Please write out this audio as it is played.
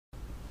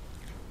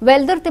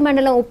వెల్దుర్తి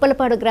మండలం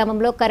ఉప్పలపాడు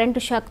గ్రామంలో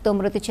కరెంటు షాక్తో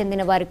మృతి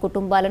చెందిన వారి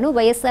కుటుంబాలను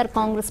వైఎస్ఆర్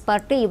కాంగ్రెస్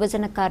పార్టీ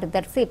యువజన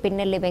కార్యదర్శి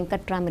పిన్నెల్లి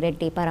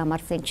వెంకట్రామిరెడ్డి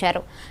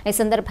పరామర్శించారు. ఈ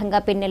సందర్భంగా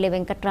పిన్నెల్లి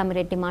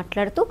వెంకట్రామిరెడ్డి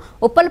మాట్లాడుతూ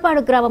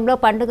ఉప్పలపాడు గ్రామంలో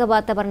పండుగ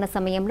వాతావరణ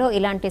సమయంలో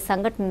ఇలాంటి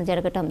సంఘటన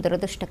జరగడం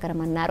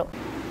దురదృష్టకరమన్నారు.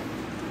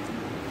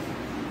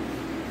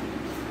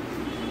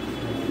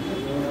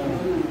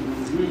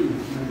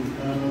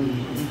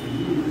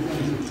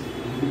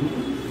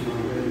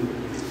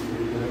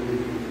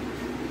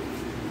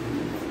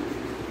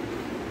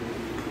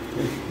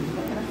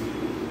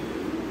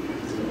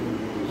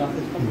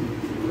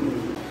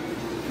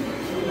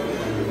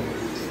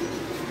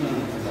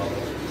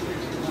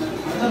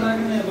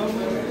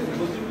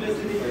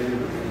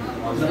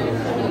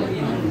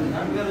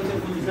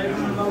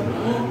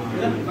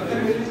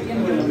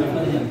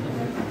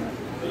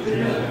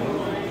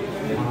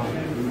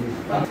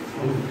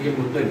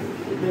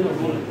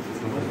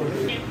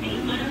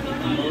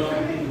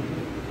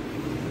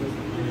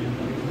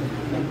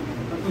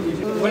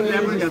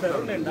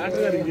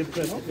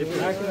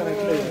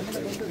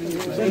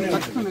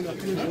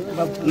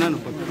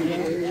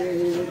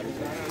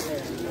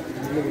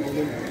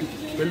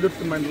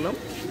 వెల్దుర్తి మండలం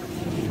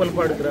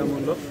ఉప్పలపాడు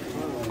గ్రామంలో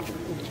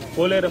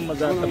పోలేరమ్మ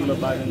జాతరలో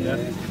భాగంగా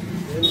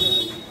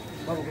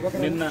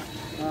నిన్న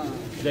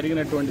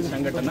జరిగినటువంటి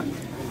సంఘటన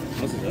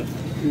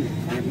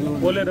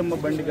పోలేరమ్మ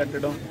బండి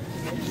కట్టడం,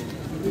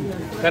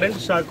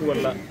 కరెంట్ షాక్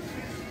వల్ల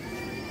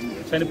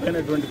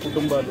చనిపోయినటువంటి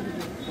కుటుంబాలు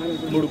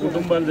 3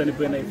 కుటుంబాలు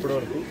చనిపోయినాయి.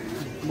 ఇప్పటివరకు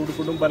 3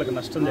 కుటుంబాలకు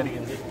నష్టం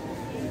జరిగింది.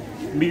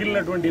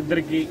 మిగిలినటువంటి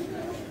ఇద్దరికి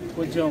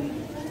కొంచెం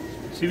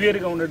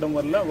సివియర్గా ఉండటం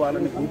వల్ల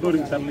వాళ్ళని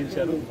గుంటూరుకి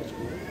తరలించారు.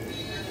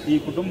 ఈ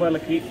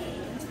కుటుంబాలకి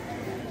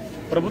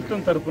ప్రభుత్వం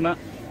తరఫున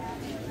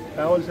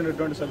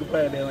కావాల్సినటువంటి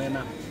సదుపాయాలు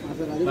ఏమైనా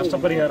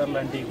నష్టపరిహారం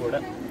లాంటివి కూడా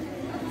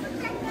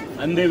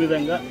అందే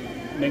విధంగా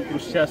మేము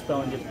కృషి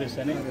చేస్తామని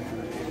చెప్పేసి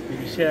ఈ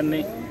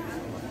విషయాన్ని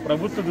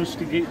ప్రభుత్వ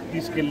దృష్టికి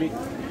తీసుకెళ్ళి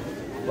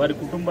వారి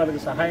కుటుంబాలకు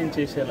సహాయం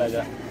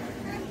చేసేలాగా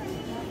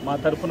మా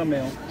తరఫున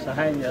మేము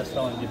సహాయం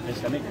చేస్తామని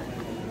చెప్పేసి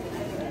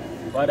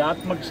వారి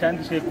ఆత్మకు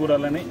శాంతి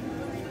చేకూరాలని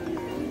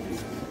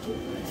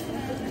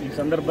ఈ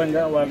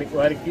సందర్భంగా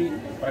వారికి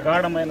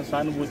ప్రగాఢమైన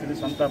సానుభూతిని,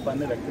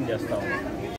 సంతాపాన్ని వ్యక్తం చేస్తాము.